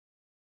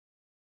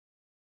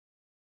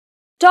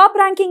Top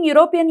ranking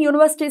European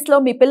universities లో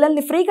మీ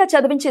పిల్లల్ని ఫ్రీగా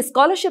చదివించే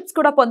స్కాలర్షిప్స్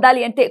కూడా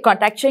పొందాలి అంటే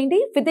కాంటాక్ట్ చేయండి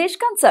విదేశ్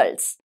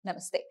కన్సల్ట్స్.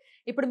 నమస్తే.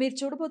 ఇప్పుడు మీరు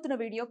చూడబోతున్న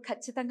వీడియో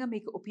ఖచ్చితంగా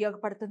మీకు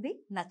ఉపయోగపడుతుంది,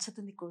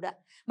 నచ్చుతుంది కూడా.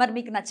 మరి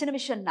మీకు నచ్చిన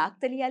విషయం నాకు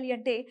తెలియాలి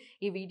అంటే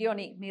ఈ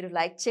వీడియోని మీరు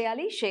లైక్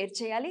చేయాలి, షేర్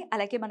చేయాలి,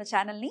 అలాగే మన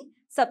ఛానల్ని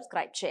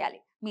సబ్స్క్రైబ్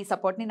చేయాలి. మీ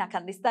సపోర్ట్ని నాకు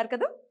అందిస్తారు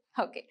కదా.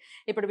 ఓకే,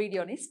 ఇప్పుడు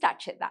వీడియోని స్టార్ట్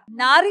చేద్దాం.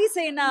 నారీ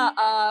సేన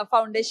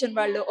ఫౌండేషన్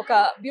వాళ్ళు ఒక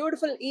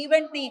బ్యూటిఫుల్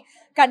ఈవెంట్ ని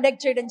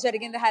కండక్ట్ చేయడం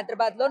జరిగింది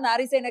హైదరాబాద్ లో.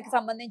 నారీ సేనకి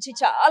సంబంధించి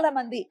చాలా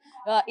మంది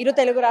ఇరు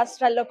తెలుగు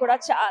రాష్ట్రాల్లో కూడా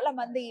చాలా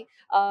మంది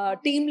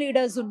టీమ్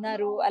లీడర్స్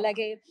ఉన్నారు.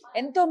 అలాగే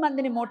ఎంతో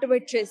మందిని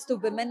మోటివేట్ చేస్తూ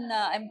విమెన్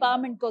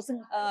ఎంపవర్మెంట్ కోసం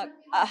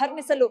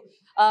అహర్నిశలు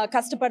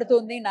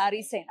కష్టపడుతుంది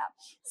నారీ సేన.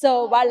 సో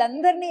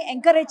వాళ్ళందరినీ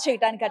ఎంకరేజ్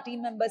చేయడానికి, ఆ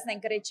టీమ్ మెంబర్స్ని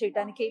ఎంకరేజ్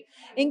చేయడానికి,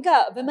 ఇంకా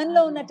విమెన్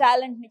లో ఉన్న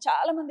టాలెంట్ ని,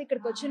 చాలా మంది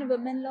ఇక్కడికి వచ్చిన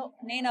విమెన్ లో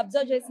నేను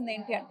అబ్జర్వ్ చేసింది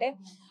ఏంటి అంటే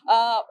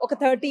ఒక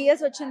 30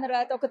 years వచ్చిన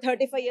తర్వాత, ఒక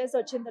 35 years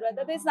వచ్చిన తర్వాత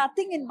there is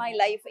nothing in my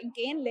life,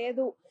 ఇంకేం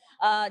లేదు,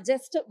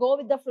 just go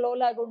with the flow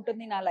లాగా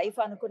ఉంటుంది నా లైఫ్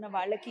అనుకున్న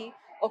వాళ్ళకి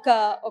ఒక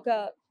ఒక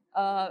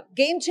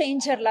గేమ్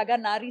చేంజర్ లాగా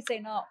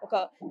నారీసేన ఒక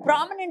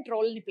ప్రామినెంట్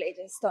రోల్ని ప్లే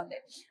చేస్తోంది.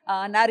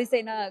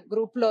 నారీసేన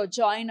గ్రూప్లో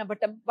జాయిన్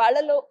అవ్వటం,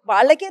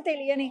 వాళ్ళకే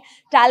తెలియని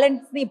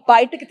టాలెంట్స్ని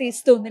బయటకు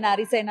తీస్తుంది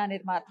నారీసేన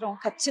అనేది మాత్రం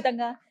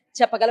ఖచ్చితంగా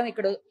చెప్పగలం.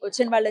 ఇక్కడ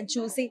వచ్చిన వాళ్ళని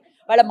చూసి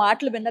వాళ్ళ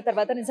మాటలు విన్న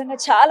తర్వాత నిజంగా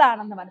చాలా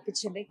ఆనందం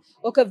అనిపించింది.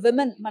 ఒక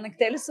విమెన్, మనకు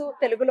తెలుసు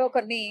తెలుగులో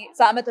కొన్ని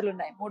సామెతలు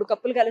ఉన్నాయి, 3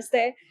 కప్పులు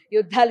కలిస్తే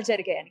యుద్ధాలు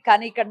జరిగాయని,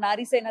 కానీ ఇక్కడ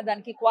నారీసేన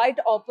దానికి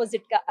క్వైట్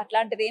ఆపోజిట్ గా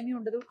అట్లాంటిది ఏమీ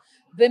ఉండదు.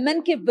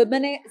 విమెన్ కి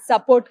విమెనే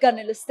సపోర్ట్ గా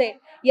నిలిస్తే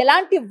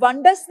ఎలాంటి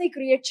వండర్స్ ని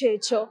క్రియేట్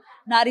చేయొచ్చో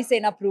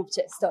నారీసేన ప్రూవ్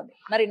చేస్తోంది.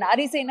 మరి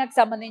నారీసేనకు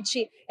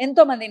సంబంధించి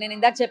ఎంతో మంది, నేను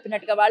ఇందాక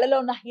చెప్పినట్టుగా వాళ్ళలో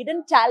ఉన్న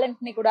హిడెన్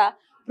టాలెంట్ ని కూడా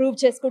ప్రూవ్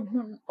చేసుకుంటూ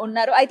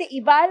ఉన్నారు. అయితే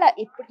ఇవాళ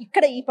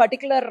ఇక్కడ ఈ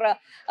పర్టికులర్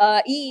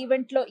ఈ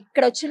ఈవెంట్ లో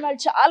ఇక్కడ వచ్చిన వాళ్ళు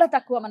చాలా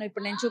తక్కువ. మనం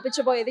ఇప్పుడు నేను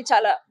చూపించబోయేది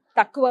చాలా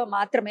తక్కువ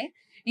మాత్రమే.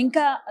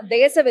 ఇంకా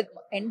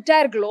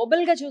ఎంటైర్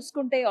గ్లోబల్ గా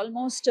చూసుకుంటే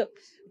ఆల్మోస్ట్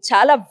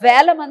చాలా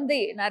వేల మంది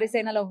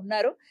నారీసేనలో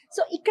ఉన్నారు.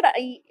 సో ఇక్కడ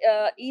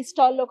ఈ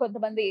స్టాల్లో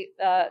కొంతమంది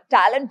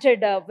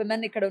టాలెంటెడ్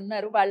విమెన్ ఇక్కడ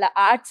ఉన్నారు. వాళ్ళ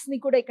ఆర్ట్స్ ని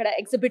కూడా ఇక్కడ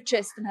ఎగ్జిబిట్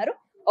చేస్తున్నారు.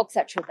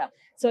 ఒకసారి చూద్దాం.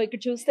 సో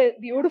ఇక్కడ చూస్తే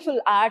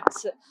బ్యూటిఫుల్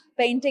ఆర్ట్స్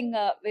పెయింటింగ్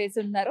వేసి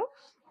ఉన్నారు.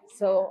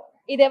 సో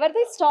ఇది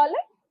ఎవరిది స్టాల్?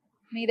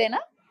 మీదేనా?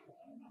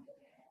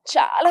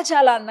 చాలా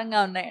చాలా అందంగా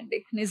ఉన్నాయండి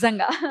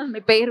నిజంగా. మీ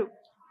పేరు?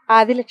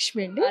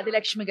 ఆదిలక్ష్మి అండి.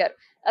 ఆదిలక్ష్మి గారు,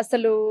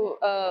 అసలు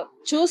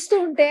చూస్తూ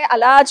ఉంటే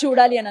అలా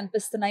చూడాలి అని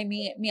అనిపిస్తున్నాయి.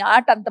 మీ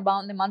ఆర్ట్ అంత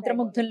బాగుంది,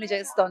 మంత్రముగ్ధుల్ని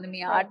చేస్తోంది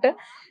మీ ఆర్ట్.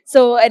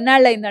 సో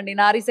ఎన్నాళ్ళు అయిందండి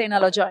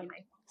నారీసేనలో జాయిన్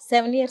అయ్యి?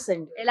 7 years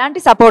అండి.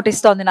 ఎలాంటి సపోర్ట్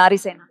ఇస్తోంది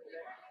నారీసేన?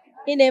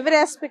 ఇన్ ఎవరీ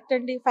ఆస్పెక్ట్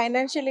అండి.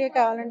 ఫైనాన్షియల్గా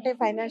కావాలంటే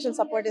ఫైనాన్షియల్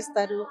సపోర్ట్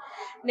ఇస్తారు.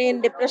 నేను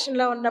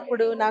డిప్రెషన్లో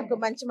ఉన్నప్పుడు నాకు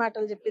మంచి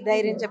మాటలు చెప్పి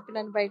ధైర్యం చెప్పి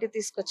నన్ను బయటకు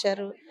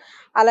తీసుకొచ్చారు.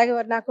 అలాగే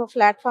నాకు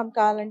ప్లాట్ఫామ్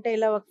కావాలంటే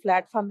ఇలా ఒక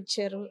ప్లాట్ఫామ్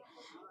ఇచ్చారు.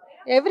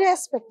 Every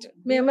aspect.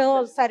 మేము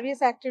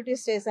సర్వీస్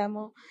యాక్టివిటీస్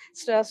చేసాము.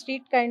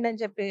 స్ట్రీట్ కైండ్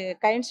అని చెప్పి,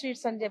 కైండ్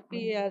స్ట్రీట్స్ అని చెప్పి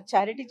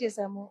చారిటీ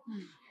చేసాము.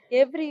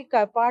 ఎవ్రీ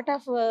పార్ట్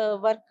ఆఫ్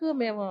వర్క్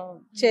మేము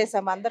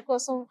చేసాము అందరి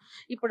కోసం.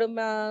 ఇప్పుడు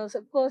మా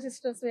కో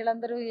సిస్టర్స్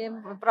వీళ్ళందరూ ఏం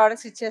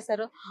ప్రోడక్ట్స్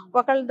ఇచ్చేసారు,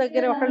 ఒకళ్ళ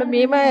దగ్గర ఒకళ్ళు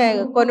మేమే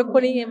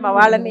కొనుక్కొని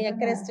వాళ్ళని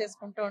ఎంకరేజ్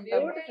చేసుకుంటూ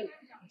ఉంటాము.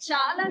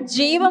 చాలా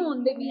జీవం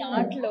ఉంది మీ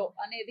ఆర్ట్లో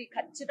అనేది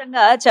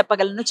ఖచ్చితంగా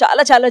చెప్పగలను.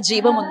 చాలా చాలా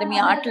జీవం ఉంది మీ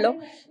ఆర్ట్లో.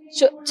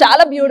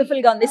 చాలా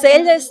బ్యూటిఫుల్ గా ఉంది.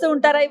 సేల్ చేస్తూ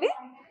ఉంటారా ఇవి?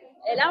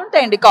 ఎలా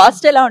ఉంటాయండి?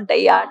 కాస్ట్ ఎలా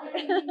ఉంటాయి ఆర్ట్?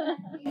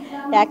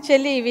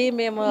 యాక్చువల్లీ ఇవి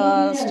మేము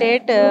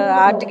స్టేట్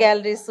ఆర్ట్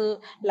గ్యాలరీస్,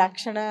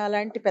 లక్షణ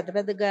అలాంటి పెద్ద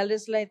పెద్ద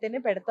గ్యాలరీస్లో అయితేనే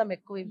పెడతాం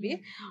ఎక్కువ. ఇవి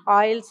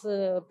ఆయిల్స్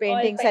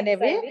పెయింటింగ్స్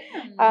అనేవి.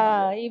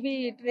 ఇవి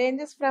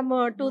రేంజెస్ ఫ్రమ్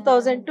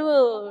 2000 to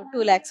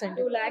 2 lakhs అండి.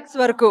 2 lakhs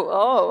వరకు.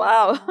 ఓ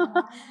వావ్,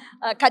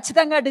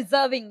 ఖచ్చితంగా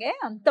డిజర్వింగ్.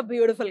 అంత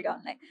బ్యూటిఫుల్ గా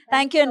ఉన్నాయి.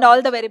 Thank you and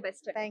all the very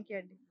best. Thank you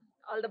అండి.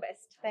 All the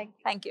best.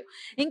 Thank you.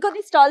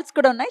 ఇంకొన్ని స్టాల్స్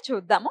కూడా ఉన్నాయి,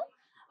 చూద్దాము.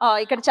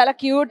 ఇక్కడ చాలా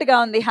క్యూట్ గా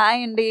ఉంది.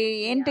 హాయ్ అండి,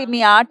 ఏంటి మీ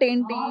ఆర్ట్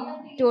ఏంటి?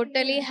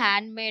 టోటలీ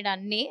హ్యాండ్ మేడ్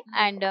అన్ని,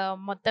 అండ్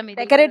మొత్తం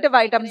డెకరేటివ్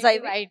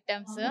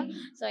ఐటమ్స్.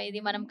 సో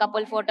ఇది మనం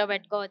కపుల్ ఫోటో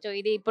పెట్టుకోవచ్చు.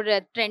 ఇది ఇప్పుడు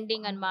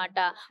ట్రెండింగ్ అన్నమాట,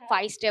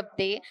 5 step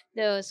ది.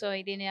 సో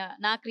ఇది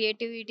నా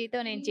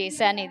క్రియేటివిటీతో నేను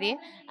చేశాను ఇది.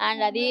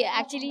 అండ్ అది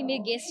యాక్చువల్లీ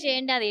మీరు గెస్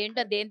చేయండి అది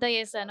ఏంటో, దేంతో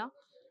చేశాను?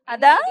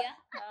 అదా?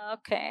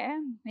 ఓకే,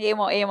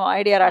 ఏమో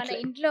ఐడియా రాట్లేదు.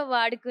 ఇంట్లో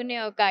వాడుకునే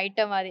ఒక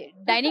ఐటమ్, అది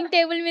డైనింగ్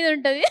టేబుల్ మీద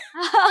ఉంటది.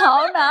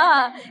 అవునా?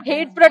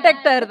 హీట్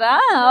ప్రొటెక్టర్ దా?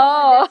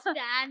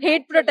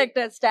 Heat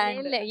protector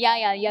stand.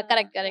 Yeah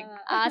correct.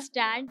 ఆ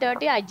స్టాండ్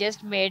తోటి I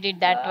just made it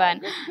that one.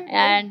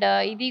 And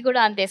ఇది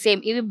కూడా అంతే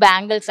సేమ్. ఇవి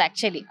బ్యాంగిల్స్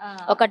యాక్చువల్లీ.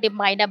 ఒకటి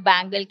పైన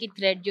బ్యాంగిల్ కి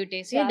థ్రెడ్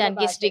జుట్టేసి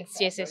దానికి స్టిక్స్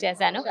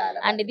చేసేసాను.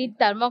 అండ్ ఇది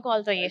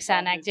థర్మోకాల్ తో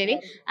చేశాను actually.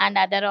 And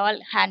other all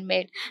hand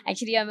made.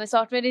 Actually I'm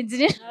software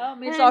engineer.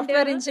 మీరు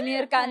సాఫ్ట్వేర్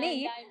ఇంజనీర్, కానీ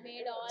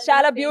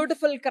చాలా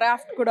బ్యూటిఫుల్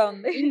క్రాఫ్ట్ కూడా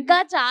ఉంది. ఇంకా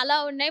చాలా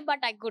ఉన్నాయి,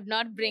 but I could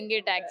not bring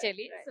it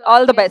actually.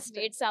 All the best.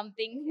 Made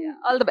something.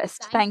 All the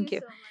best. Thank you.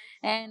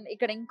 And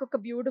ఇక్కడ ఇంకొక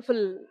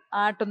బ్యూటిఫుల్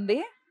ఆర్ట్ ఉంది.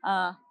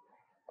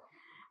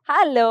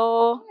 హలో,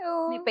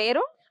 మీ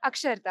పేరు?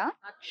 అక్షర్త.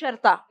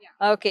 అక్షర్త.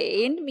 ఓకే,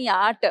 ఏంటి మీ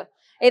ఆర్ట్?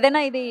 ఏదైనా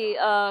ఇది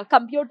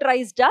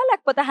కంప్యూటరైజ్డా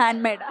లేకపోతే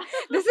hand Meda?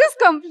 This is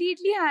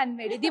completely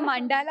handmade. ఇది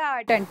mandala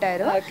art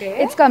అంటారు. Okay.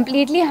 It's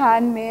completely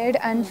handmade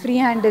and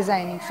freehand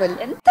designing full.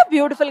 ఎంత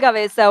బ్యూటిఫుల్ గా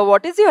వేసావు.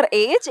 What is your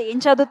age? ఏం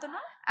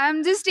చదువుతున్నావు? I'm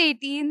just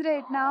 18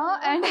 right now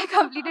and I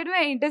completed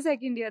my inter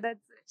second year.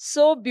 That's it.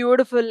 So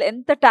beautiful.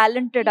 ఎంత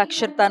talented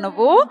అక్షర్త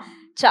నువ్వు.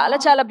 చాలా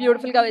చాలా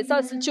బ్యూటిఫుల్ గా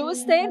వేసావు. అసలు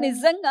చూస్తే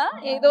నిజంగా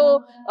ఏదో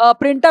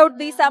ప్రింట్అవుట్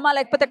తీసామా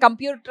లేకపోతే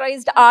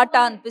కంప్యూటరైజ్డ్ ఆర్ట్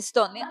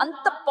అనిపిస్తోంది.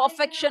 అంత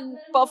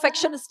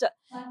పర్ఫెక్షనిస్ట్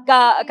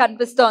గా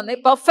కనిపిస్తోంది.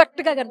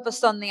 పర్ఫెక్ట్ గా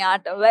కనిపిస్తోంది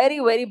art. Very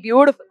very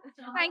beautiful.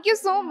 Thank you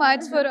so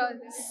much for all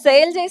this.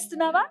 Sale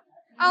చేస్తున్నావా?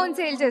 అవును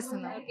సేల్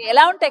చేస్తున్నాం.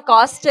 ఎలా ఉంటాయి?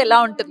 కాస్ట్ ఎలా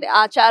ఉంటుంది? ఆ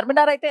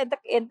చార్మినార్ అయితే ఎంత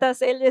ఎంత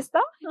సేల్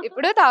చేస్తావు?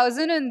 ఇప్పుడు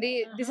 1000 ఉంది.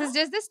 This is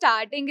just the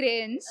starting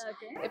range.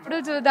 ఇప్పుడు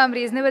చూద్దాం,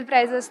 రీజనబుల్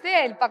ప్రైస్ వస్తే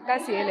పక్కా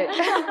sale.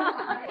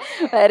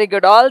 Very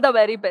good. All the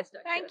very best.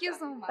 Thank you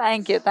so much.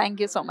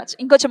 Thank you so much.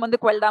 ఇంకొంచెం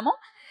ముందుకు వెళ్దాము.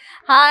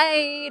 Hi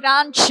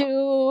రాంచు,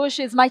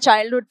 she my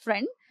childhood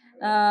friend.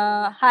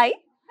 Hi.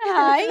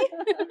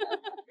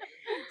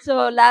 So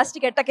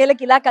లాస్ట్కి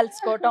ఎట్టకేలకి ఇలా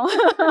కలుసుకోవటం.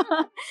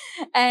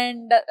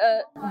 అండ్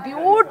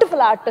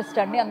బ్యూటిఫుల్ ఆర్టిస్ట్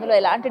అండి, అందులో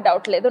ఎలాంటి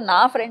డౌట్ లేదు. నా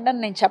ఫ్రెండ్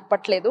అని నేను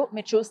చెప్పట్లేదు,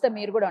 మీరు చూస్తే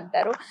మీరు కూడా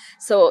ఉంటారు.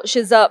 So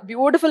she a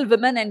beautiful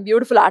women and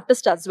beautiful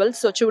artist as well.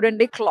 So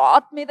చూడండి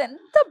క్లాత్ మీద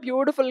ఎంత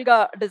బ్యూటిఫుల్గా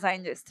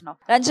డిజైన్ చేస్తున్నావు.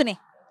 రంజని,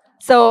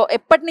 సో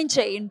ఎప్పటి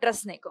నుంచే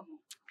ఇంట్రెస్ట్ నీకు?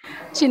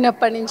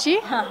 చిన్నప్పటి నుంచి.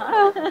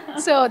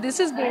 So this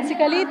is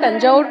basically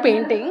Thanjavur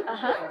painting.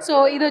 So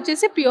ఇది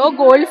వచ్చేసి ప్యూర్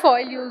గోల్డ్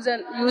ఫాయిల్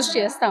యూజ్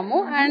చేస్తాము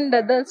and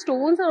the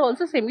stones are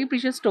also semi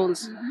precious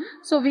stones.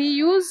 So we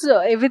use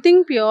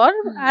everything pure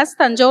as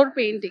Thanjavur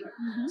painting.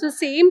 So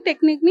same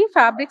technique ని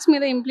ఫ్యాబ్రిక్స్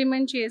మీద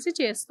ఇంప్లిమెంట్ చేసి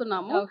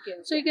చేస్తున్నాము.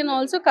 So you can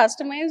also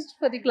customized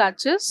for the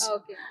clutches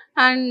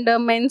and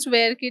men's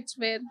wear, kids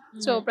wear.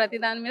 So ప్రతి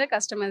దాని మీద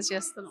customise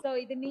చేస్తున్నాం. So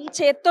ఇది నీ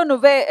చేత్తో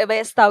నువ్వే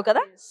వేస్తావు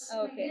కదా?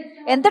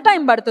 ఎంత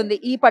టైం పడుతుంది?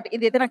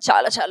 ఇది అయితే నాకు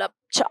చాలా చాలా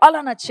చాలా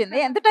నచ్చింది.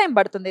 ఎంత టైం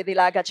పడుతుంది ఇది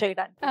ఇలాగా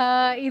చేయడానికి?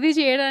 ఇది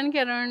చేయడానికి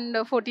అరౌండ్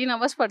 14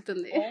 hours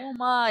పడుతుంది. Oh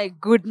my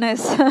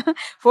goodness,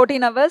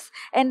 14 hours.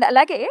 And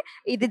అలాగే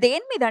ఇది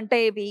దేని మీద అంటే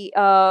ఇవి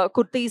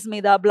కుర్తీస్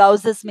మీద,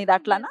 బ్లౌజెస్ మీద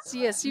అట్లానా?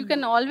 Yes, you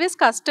can always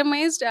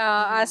customized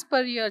as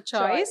per your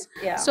choice.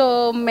 So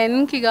men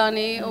ki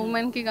gaani,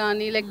 women ki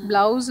gaani, like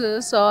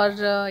blouses or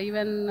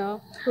even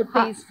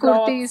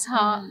kurtis,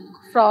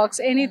 frocks,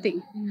 anything.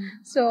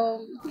 So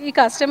ee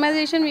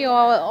customization we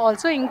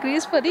also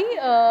increase for the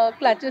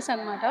clutches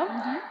anamata.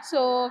 So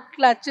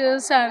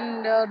clutches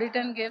and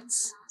return gifts.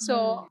 So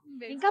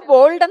ఇంకా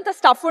బోల్డ్ అంతా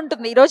stuff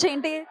ఉంటుంది. ఈరోజు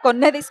ఏంటి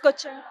కొన్నే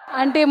తీసుకొచ్చా?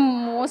 అంటే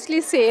mostly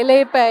sale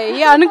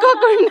అయిపోయి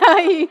అనుకోకుండా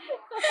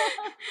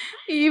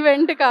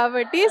ఈవెంట్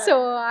కాబట్టి. So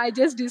I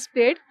just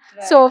displayed.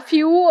 So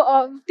few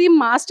of the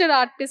master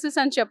artists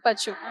అని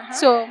చెప్పచ్చు.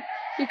 So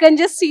you can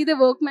just see the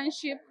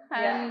workmanship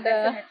and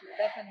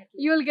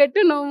you will get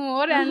to know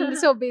more. And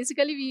so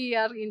basically we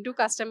are into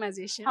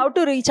customization. How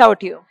to reach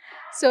out you?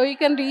 So you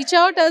can reach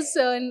out us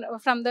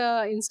from the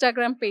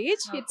Instagram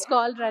page. It's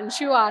called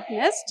Ranshu Art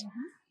Nest.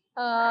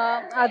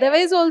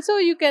 Otherwise also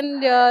you can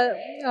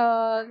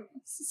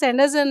send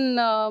us in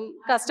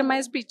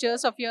customized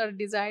pictures of your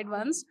desired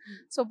ones.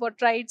 So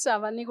portraits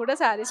avanni kuda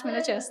sarees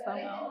meeda chestam.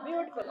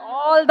 Beautiful.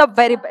 All the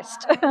very best.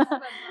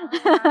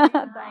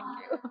 Thank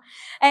you.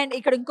 And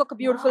ఇక్కడ ఇంకొక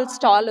beautiful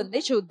stall ఉంది,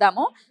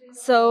 చూద్దాము.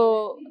 So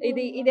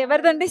ఇది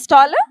ఎవరిదండి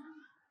stall?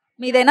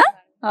 మీదేనా?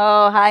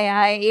 Hi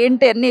hi.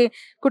 ఏంటి అన్ని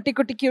కుట్టి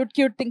కుట్టి క్యూట్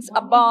క్యూట్ థింగ్స్.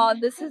 అబ్బా,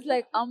 దిస్ ఇస్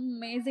లైక్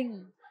అమేజింగ్.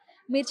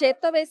 మీ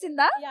చేత్తో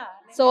వేసిందా?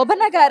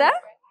 శోభన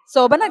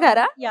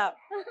గారా? Yeah.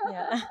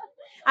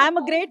 I'm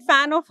a great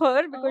fan of her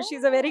because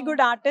she's a very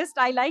good artist.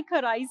 I like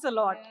her eyes a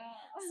lot.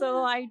 So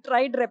I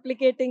tried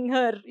replicating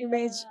her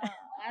image.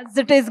 As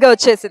it is గా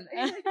వచ్చేసింది.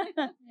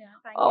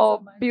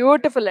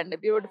 Beautiful అండి,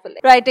 beautiful.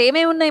 Right,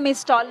 ఏమేమి ఉన్నాయి మీ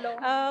స్టాల్లో?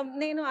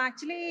 నేను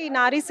actually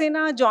Narisena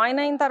join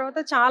అయిన తర్వాత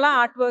చాలా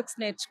art works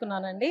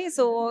నేర్చుకున్నానండి.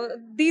 So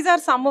these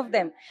are some of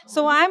them.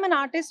 So I'm an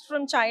artist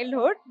from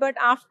childhood, but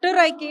after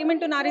I came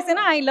in to Narisena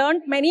I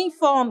learned many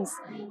forms.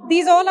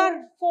 These all are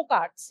folk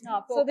arts.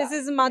 So this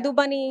is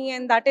Madhubani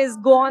and that is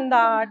Goand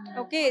art.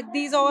 Okay,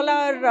 these all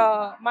are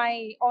my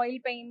oil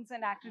paints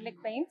and acrylic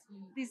paints.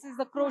 This is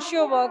the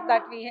crochet work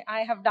that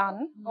I have done.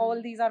 All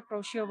these are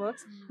crochet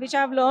works which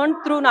I have learned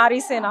through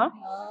Narisena.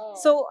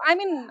 So I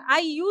mean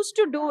I used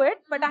to do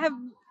it, but I have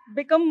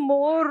become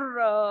more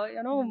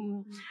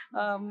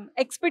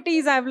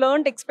expertise. I have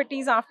learned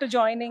expertise after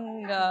joining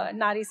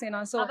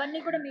Narisena. So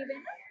అవన్నీ కూడా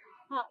మీవేనా?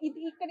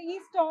 ఇక్కడ ఈ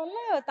stall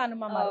తను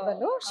మా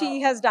మరదలు, she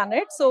has done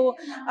it. So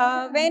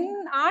when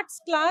arts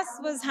class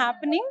was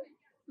happening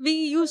we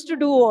used to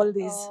do all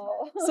this.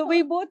 So we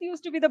both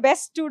used to be the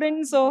best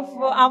students of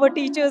our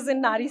teachers in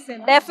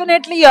Narisena.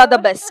 Definitely you are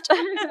the best.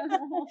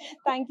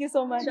 Thank you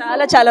so much.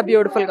 Chala chala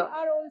beautiful ga.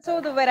 Are also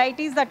the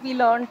varieties that we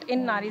learnt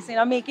in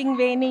Narisena, making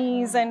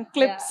venis and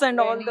clips and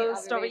all those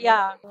stuff.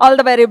 Yeah, all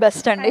the very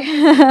best andi.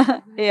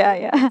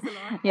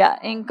 Yeah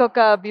ఇంకొక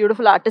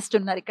beautiful artist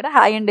ఉన్నారు ఇక్కడ.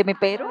 Hi అండి, మీ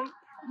పేరు?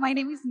 My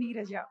name is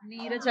Neeraja.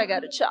 Neeraja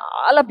గారు,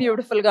 చాలా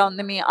beautiful గా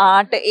ఉంది మీ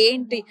art.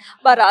 ఏంటి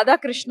బా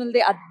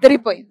రాధాకృష్ణులది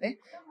అద్దరిపోయింది.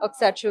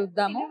 ఒకసారి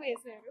చూద్దాము.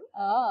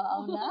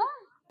 అవునా?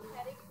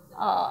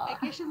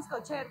 వెకేషన్స్ కి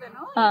వచ్చారు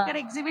తను. ఇక్కడ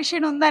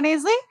ఎగ్జిబిషన్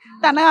ఉందనేసి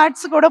తన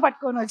ఆర్ట్స్ కూడా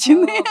పట్టుకొని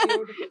వచ్చింది.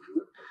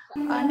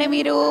 అంటే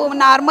మీరు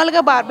నార్మల్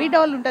గా బార్బీ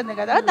డాల్ ఉంటుంది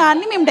కదా,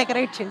 దాన్ని మేము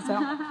డెకరేట్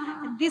చేసాం.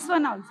 దిస్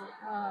వన్ ఆల్సో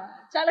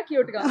చాలా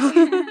క్యూట్ గా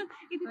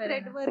ఇది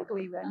థ్రెడ్ వర్క్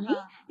ఇవన్నీ.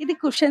 ఇది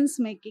cushions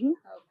making.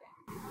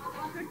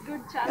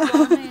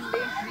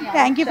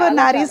 Thank you for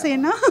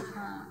Narisena.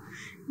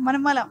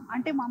 మనం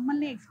అంటే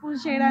మమ్మల్ని ఎక్స్పోజ్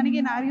చేయడానికి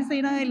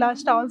నారీసేన ఇలా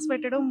స్టాల్స్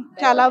పెట్టడం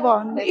చాలా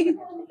బాగుంది.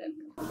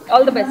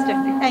 ఆల్ ది బెస్ట్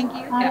అండి. Thank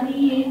you.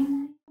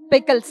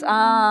 పికిల్స్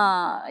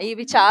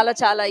ఇవి చాలా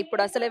చాలా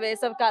ఇప్పుడు అసలే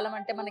వేసవి కాలం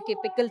అంటే మనకి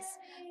పికిల్స్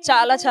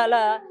చాలా చాలా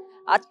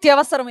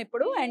అత్యవసరం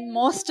ఇప్పుడు and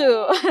most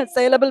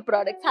saleable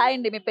product. Hi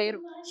అండి, మీ పేరు?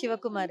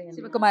 శివకుమారి.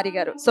 శివకుమారి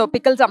గారు. సో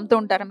పికిల్స్ అమ్ముతూ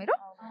ఉంటారా మీరు?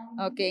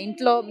 ఓకే,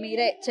 ఇంట్లో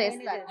మీరే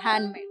చేస్తారు?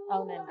 Hand made?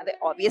 అవునండి. అదే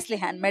ఆబ్వియస్లీ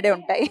హ్యాండ్ మేడే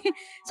ఉంటాయి.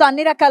 సో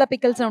అన్ని రకాల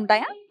పికిల్స్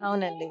ఉంటాయా?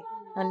 అవునండి,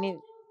 అన్ని.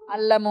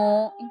 అల్లము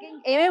ఇంకా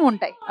ఏమేమి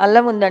ఉంటాయి?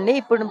 అల్లం ఉందండి.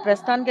 ఇప్పుడు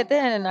ప్రస్తుతానికైతే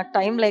నాకు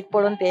టైం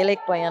లేకపోవడం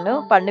తేలేకపోయాను.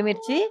 పండు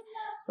మిర్చి,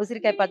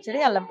 ఉసిరికాయ పచ్చడి,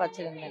 అల్లం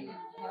పచ్చడి ఉందండి.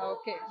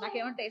 ఓకే,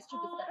 నాకేమైనా టేస్ట్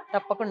చూపిస్తారా?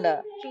 తప్పకుండా.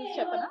 చూసి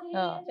చెప్పనా?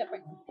 ఆ.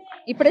 చెప్పండి.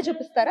 ఇప్పుడే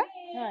చూపిస్తారా?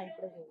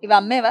 ఇప్పుడే ఇవి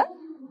అమ్మేవా?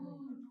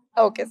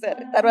 ఓకే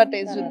సరే, తర్వాత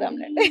taste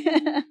చూద్దాంలేండి.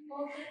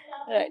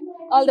 Right,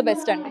 all the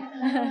best అండి.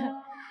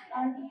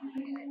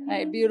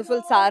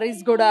 బ్యూటిఫుల్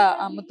సారీస్ కూడా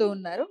అమ్ముతూ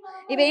ఉన్నారు.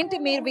 ఇవేంటి,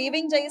 మీరు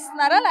వీవింగ్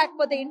చేస్తున్నారా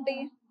లేకపోతే ఏంటి?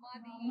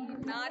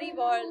 నారీ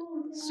world,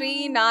 Shri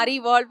Nari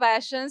world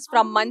fashions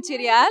from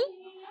Mancherial.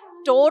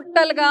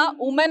 Total గా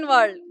ఉమెన్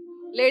వరల్డ్,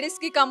 లేడీస్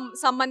కి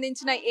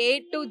సంబంధించిన A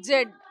to Z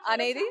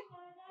అనేది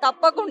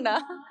తప్పకుండా.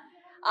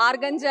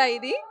 ఆర్గంజా,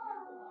 ఇది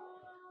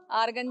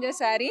ఆర్గంజా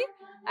శారీ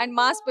అండ్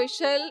మా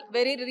స్పెషల్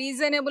వెరీ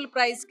రీజనబుల్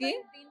ప్రైస్ కి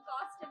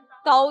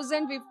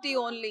 1050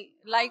 ఓన్లీ,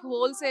 లైక్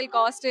హోల్సేల్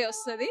కాస్టే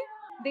వస్తుంది.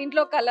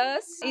 దీంట్లో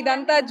కలర్స్,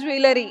 ఇదంతా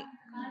జ్యువెలరీ,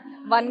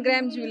 1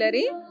 గ్రామ్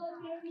జ్యువెలరీ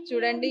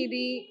చూడండి.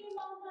 ఇది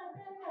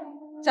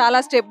చాలా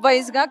స్టెప్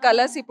వైజ్ గా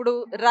కలర్స్, ఇప్పుడు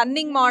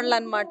రన్నింగ్ మోడల్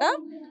అన్నమాట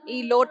ఈ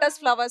లోటస్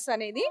ఫ్లవర్స్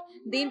అనేది.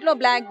 దీంట్లో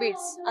బ్లాక్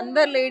బీడ్స్,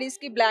 అందరు లేడీస్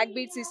కి బ్లాక్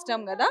బీడ్స్ ఇష్టం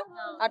కదా,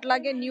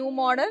 అట్లాగే new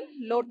model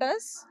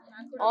lotus,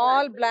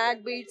 all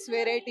black beads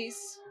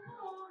varieties,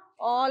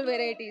 all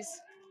varieties.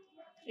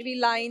 ఇవి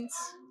లైన్స్,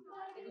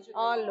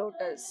 ఆల్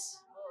లోటస్.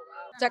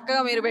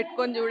 చక్కగా మీరు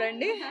పెట్టుకొని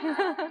చూడండి.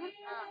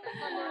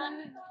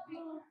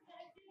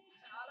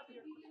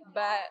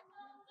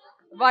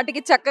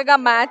 వాటికి చక్కగా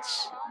మ్యాచ్,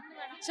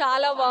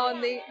 చాలా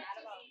బాగుంది.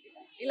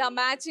 ఇలా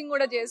మ్యాచింగ్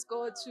కూడా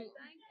చేసుకోవచ్చు.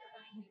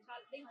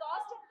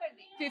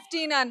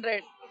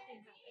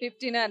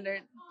 1500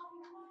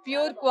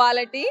 ప్యూర్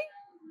క్వాలిటీ.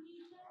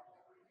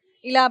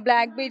 ఇలా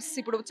బ్లాక్ బీడ్స్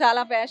ఇప్పుడు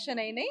చాలా ఫ్యాషన్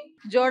అయినాయి.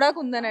 జోడాకు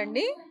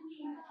ఉందనండి,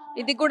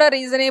 ఇది కూడా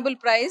రీజనబుల్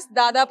ప్రైస్,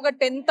 దాదాపుగా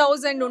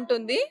 10,000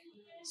 ఉంటుంది.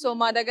 సో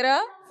మా దగ్గర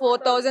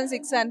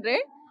 4,600.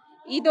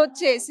 ఇది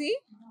వచ్చేసి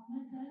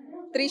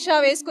త్రిష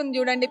వేసుకుని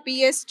చూడండి,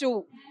 PS2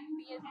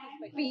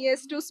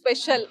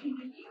 special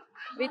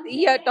with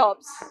ear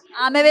tops.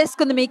 ఆమె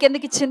వేసుకుంది,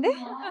 మీకెందుకు ఇచ్చింది?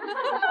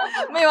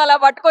 మేము అలా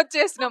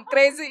పట్టుకొచ్చేసినాం,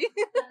 క్రేజీ.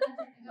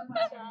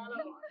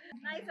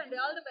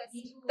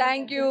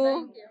 Thank you.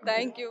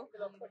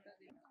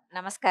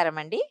 నమస్కారం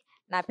అండి,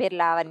 నా పేరు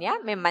లావణ్య.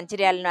 మేము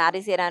మంచిర్యాల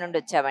నారీసేన నుండి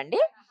వచ్చామండి.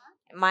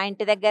 మా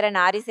ఇంటి దగ్గర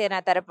నారీసేన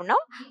తరపున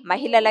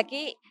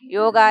మహిళలకి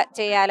యోగా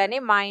చేయాలని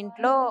మా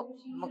ఇంట్లో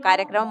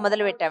కార్యక్రమం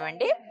మొదలు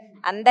పెట్టామండి.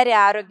 అందరి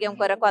ఆరోగ్యం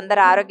కొరకు,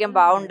 అందరి ఆరోగ్యం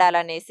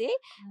బాగుండాలనేసి,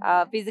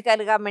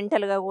 ఫిజికల్గా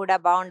మెంటల్గా కూడా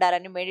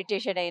బాగుండాలని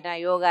మెడిటేషన్ అయినా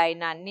యోగా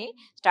అయినా అన్నీ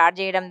స్టార్ట్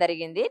చేయడం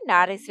జరిగింది.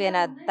 నారీసేన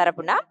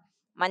తరపున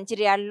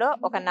మంచిర్యాలలో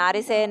ఒక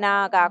నారీసేన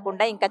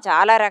కాకుండా ఇంకా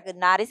చాలా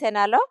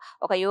నారీసేనలో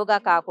ఒక యోగా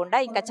కాకుండా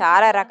ఇంకా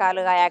చాలా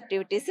రకాలుగా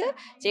యాక్టివిటీస్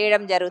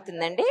చేయడం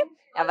జరుగుతుందండి.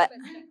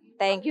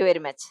 Thank you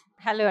very much.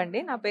 Hello అండి,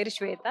 నా పేరు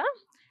శ్వేత.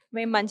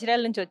 మేము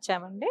మంచిర్యాల నుంచి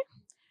వచ్చామండి.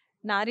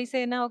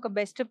 నారీసేన ఒక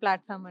బెస్ట్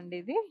ప్లాట్ఫామ్ అండి.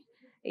 ఇది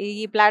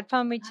ఈ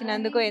ప్లాట్ఫామ్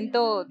ఇచ్చినందుకు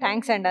ఎంతో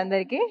థ్యాంక్స్ అండి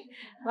అందరికీ.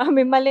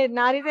 మిమ్మల్ని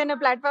నారీసేన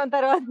ప్లాట్ఫామ్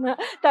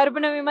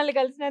తరపున మిమ్మల్ని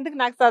కలిసినందుకు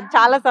నాకు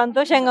చాలా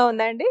సంతోషంగా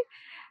ఉందండి.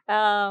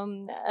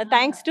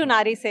 Thanks to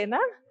Narisena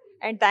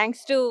and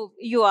thanks to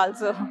you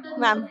also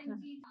ma'am.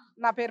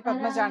 నా పేరు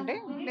పద్మజ అండి,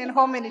 నేను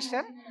హోమ్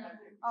మినిస్టర్.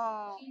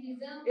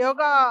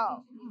 యోగా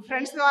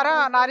ఫ్రెండ్స్ ద్వారా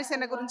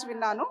నారీసేన గురించి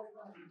విన్నాను.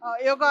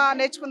 యోగా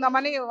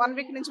నేర్చుకుందామని 1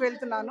 వీక్ నుంచి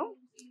వెళ్తున్నాను.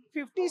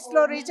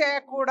 50sలో రీచ్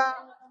అయ్యాక కూడా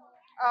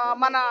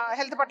మన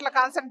హెల్త్ పట్ల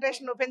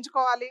కాన్సన్ట్రేషన్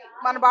పెంచుకోవాలి,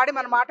 మన బాడీ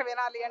మన మాట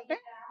వినాలి అంటే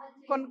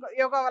కొన్ని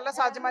యోగా వల్ల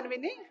సాధ్యమని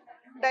విని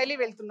డైలీ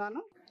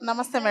వెళ్తున్నాను.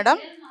 నమస్తే మేడం,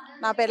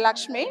 నా పేరు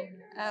లక్ష్మి.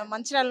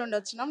 మంచిర్యాల నుండి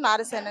వచ్చినాం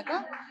నారీసేనకు.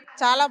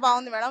 చాలా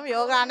బాగుంది మేడం.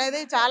 యోగా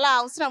అనేది చాలా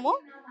అవసరము,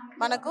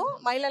 మనకు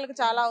మహిళలకు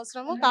చాలా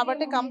అవసరము.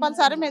 కాబట్టి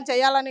కంపల్సరీ మేము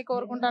చేయాలని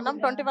కోరుకుంటున్నాం.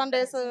 21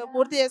 డేస్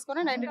పూర్తి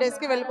చేసుకుని 90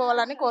 డేస్కి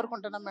వెళ్ళిపోవాలని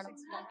కోరుకుంటున్నాం మేడం.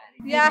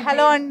 యా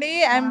హలో అండి,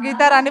 I'm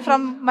Gita Rani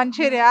from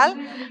Mancherial.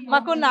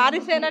 మాకు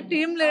నారీసేన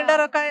టీమ్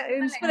లీడర్ ఒక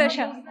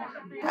inspiration.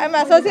 I'm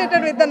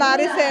associated with the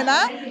Narisena,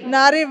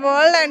 Nari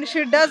world, and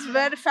she does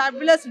very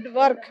fabulous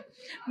work.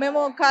 మేము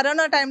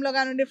కరోనా టైంలో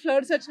కానివ్వండి,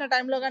 ఫ్లడ్స్ వచ్చిన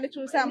టైంలో కానీ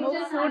చూసాము.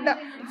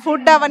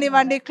 ఫుడ్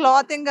అవ్వనివ్వండి,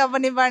 క్లాతింగ్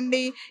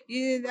అవ్వనివ్వండి,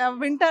 ఈ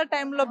వింటర్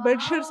టైంలో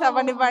బెడ్షీట్స్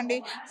అవ్వనివ్వండి,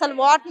 అసలు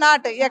వాట్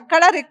నాట్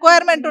ఎక్కడ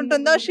రిక్వైర్మెంట్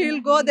ఉంటుందో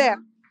షీల్ గో దేర్.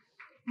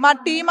 మా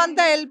టీం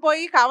అంతా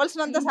వెళ్ళిపోయి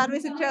కావాల్సినంత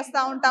సర్వీస్ ఇచ్చేస్తూ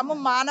ఉంటాము.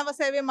 మానవ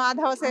సేవే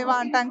మాధవ సేవ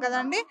అంటాం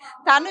కదండి.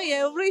 తను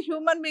ఎవ్రీ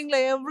హ్యూమన్ బీయింగ్లో,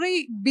 ఎవ్రీ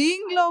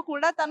బీయింగ్లో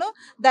కూడా తను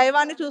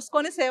దైవాన్ని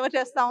చూసుకొని సేవ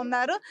చేస్తూ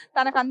ఉన్నారు.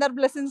 తనకు అందరు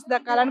బ్లెస్సింగ్స్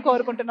దక్కాలని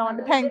కోరుకుంటున్నాం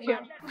అండి. Thank you.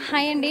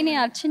 హాయ్ అండి,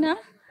 నేను అర్చన.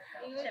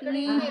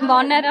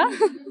 బాగున్నారా?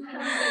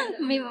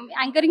 మీ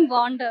యాంకరింగ్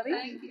బాగుంటుంది.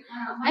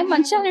 అవి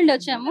మంచిర్యాల నుండి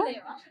వచ్చాము.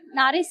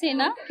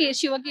 నారీసేన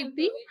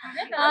శివకీర్తి.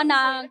 నా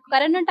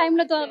కరోనా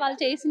టైంలో వాళ్ళు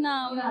చేసిన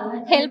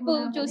హెల్ప్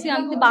చూసి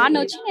అంత బాగా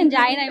వచ్చి నేను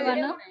జాయిన్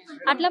అయ్యాను.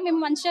 అట్లా మేము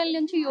మంచిర్యాల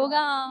నుంచి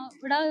యోగా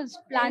కూడా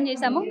ప్లాన్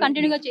చేసాము,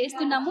 కంటిన్యూగా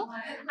చేస్తున్నాము.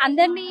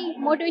 అందరినీ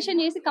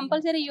మోటివేషన్ చేసి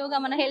కంపల్సరీ యోగా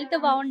మన హెల్త్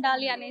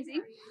బాగుండాలి అనేసి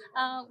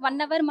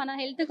 1 hour మన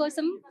హెల్త్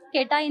కోసం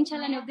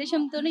కేటాయించాలనే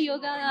ఉద్దేశంతో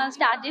యోగా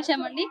స్టార్ట్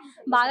చేసామండి.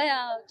 బాగా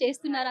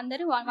చేస్తున్నారు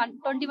అందరూ.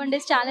 21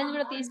 days ఛాలెంజ్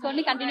కూడా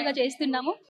తీసుకొని కంటిన్యూగా చేస్తున్నాము.